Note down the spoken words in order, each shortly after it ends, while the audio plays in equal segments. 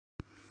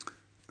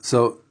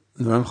So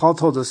the Ramchal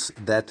told us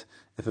that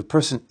if a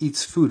person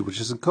eats food which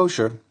isn't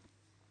kosher,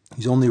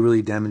 he's only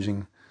really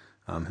damaging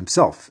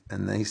himself.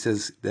 And then he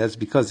says that's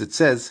because it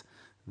says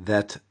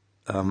that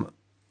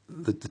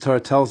the Torah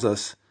tells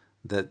us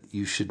that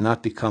you should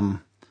not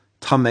become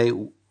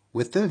tameh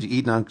with them. If you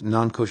eat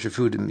non-kosher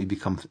food, you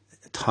become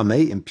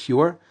tameh,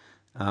 impure.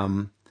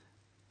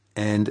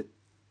 And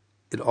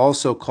it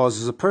also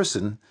causes a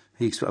person,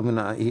 he goes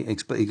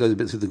a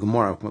bit through the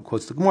Gemara,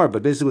 quotes the Gemara,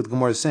 but basically what the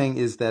Gemara is saying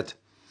is that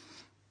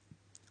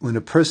when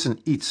a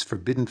person eats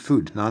forbidden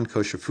food,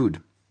 non-kosher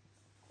food,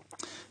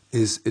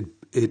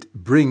 it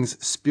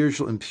brings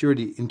spiritual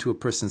impurity into a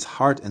person's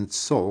heart and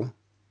soul,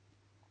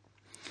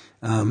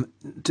 to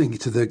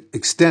the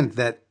extent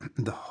that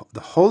the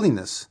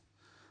holiness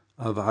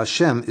of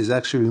Hashem is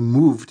actually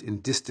removed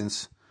in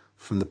distance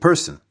from the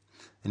person.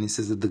 And he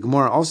says that the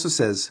Gemara also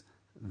says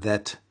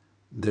that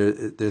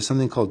there's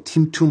something called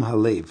Timtum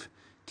Halev.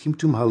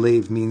 Timtum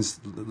Halev means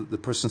the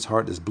person's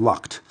heart is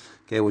blocked,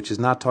 okay, which is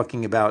not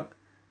talking about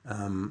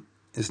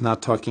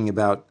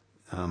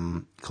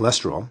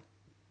cholesterol.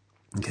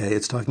 Okay,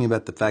 it's talking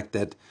about the fact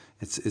that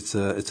it's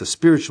a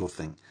spiritual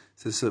thing.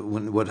 So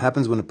what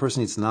happens when a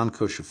person eats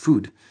non-kosher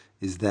food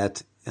is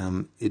that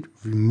it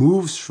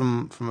removes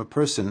from a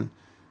person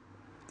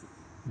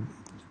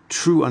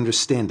true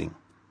understanding.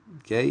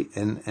 Okay,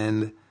 and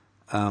an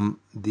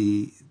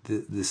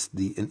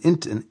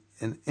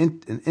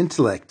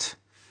intellect,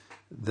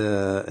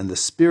 the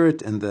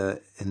spirit and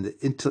the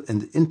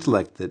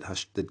intellect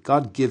that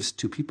God gives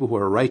to people who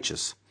are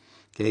righteous.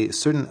 Okay, a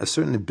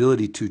certain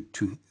ability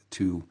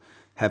to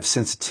have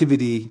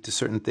sensitivity to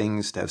certain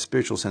things, to have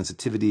spiritual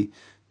sensitivity,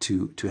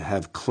 to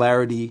have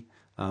clarity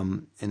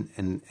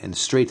and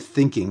straight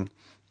thinking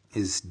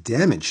is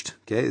damaged.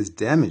 Okay, is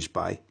damaged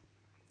by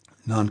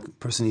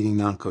person eating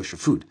non-kosher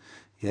food.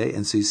 Okay,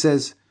 and so he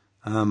says,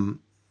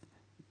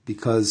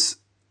 because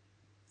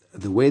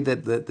the way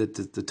that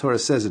the Torah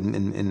says in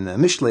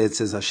Mishlei, it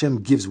says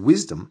Hashem gives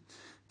wisdom.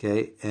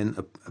 Okay, and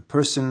a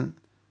person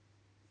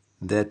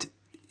that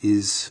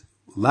is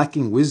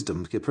lacking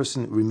wisdom, a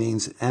person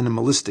remains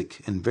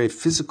animalistic and very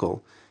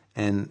physical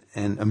and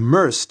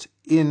immersed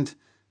in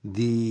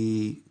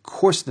the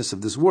coarseness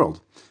of this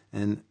world.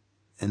 And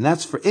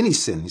that's for any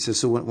sin. He says,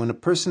 so when a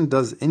person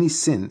does any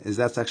sin,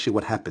 that's actually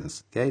what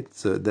happens. Okay,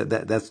 so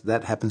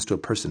that happens to a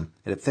person.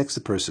 It affects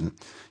the person.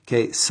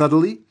 Okay,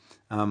 subtly,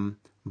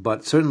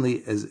 but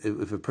certainly,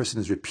 if a person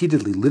is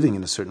repeatedly living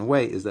in a certain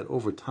way, is that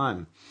over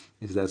time,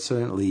 that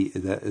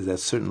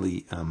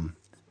certainly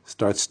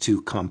starts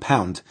to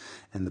compound,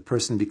 and the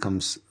person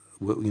becomes,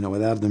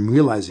 without them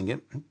realizing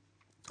it,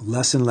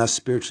 less and less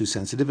spiritually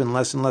sensitive and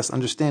less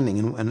understanding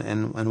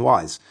and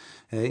wise.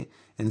 Okay?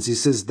 And he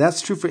says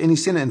that's true for any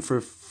sin, and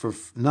for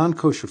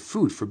non-kosher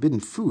food, forbidden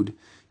food,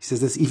 he says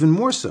that's even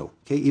more so.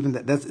 Okay, even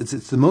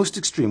it's the most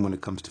extreme when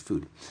it comes to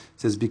food. He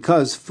says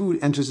because food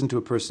enters into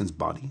a person's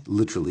body,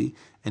 literally,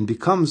 and the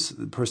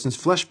person's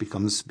flesh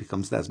becomes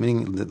that.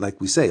 Meaning that, like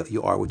we say,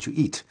 you are what you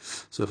eat.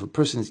 So if a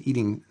person is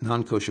eating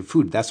non-kosher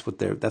food, that's what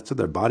their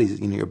bodies.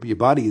 Your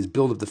body is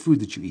built of the food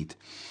that you eat.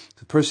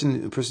 The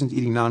person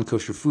eating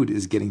non-kosher food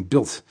is getting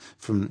built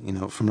from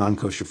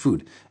non-kosher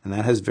food, and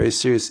that has very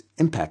serious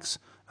impacts,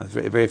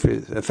 very very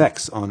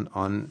effects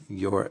on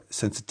your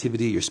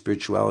sensitivity, your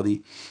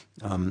spirituality,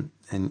 and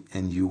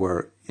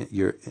your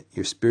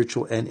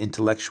spiritual and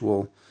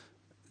intellectual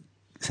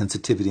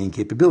sensitivity and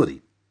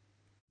capability.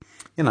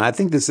 I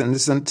think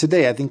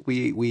today I think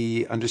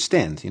we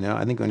understand.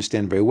 I think we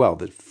understand very well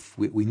that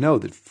we know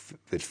that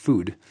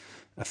food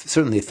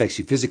certainly affects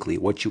you physically.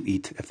 What you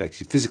eat affects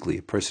you physically.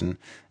 If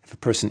a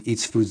person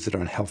eats foods that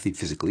are unhealthy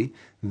physically,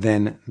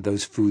 then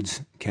those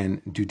foods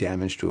can do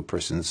damage to a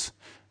person's,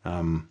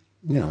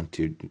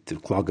 to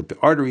clog up the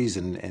arteries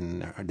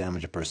and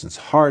damage a person's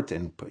heart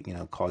and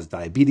cause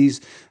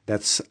diabetes.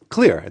 That's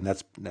clear and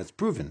that's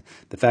proven.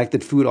 The fact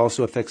that food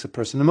also affects a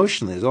person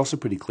emotionally is also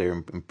pretty clear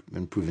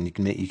and proven. It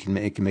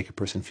can make a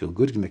person feel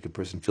good. It can make a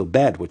person feel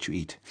bad. What you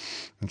eat,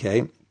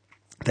 okay.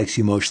 Affects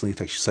you emotionally,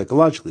 affects you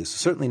psychologically. So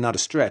certainly not a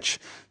stretch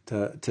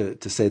to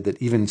say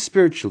that even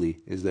spiritually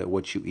is that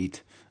what you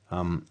eat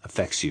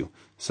affects you.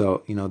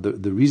 So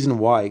the reason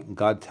why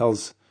God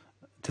tells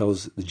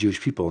the Jewish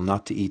people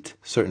not to eat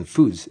certain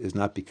foods is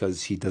not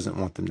because he doesn't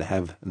want them to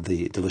have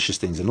the delicious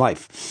things in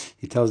life.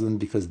 He tells them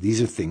because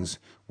these are things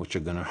which are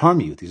going to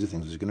harm you. These are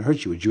things which are going to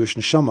hurt you. A Jewish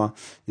neshama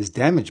is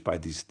damaged by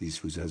these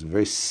foods. It has a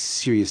very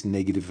serious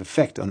negative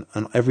effect on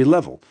every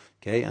level.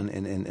 Okay, and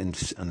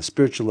on the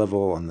spiritual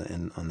level, on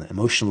the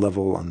emotional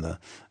level, on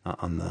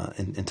the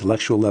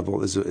intellectual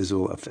level, is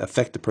will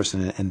affect the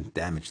person and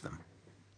damage them.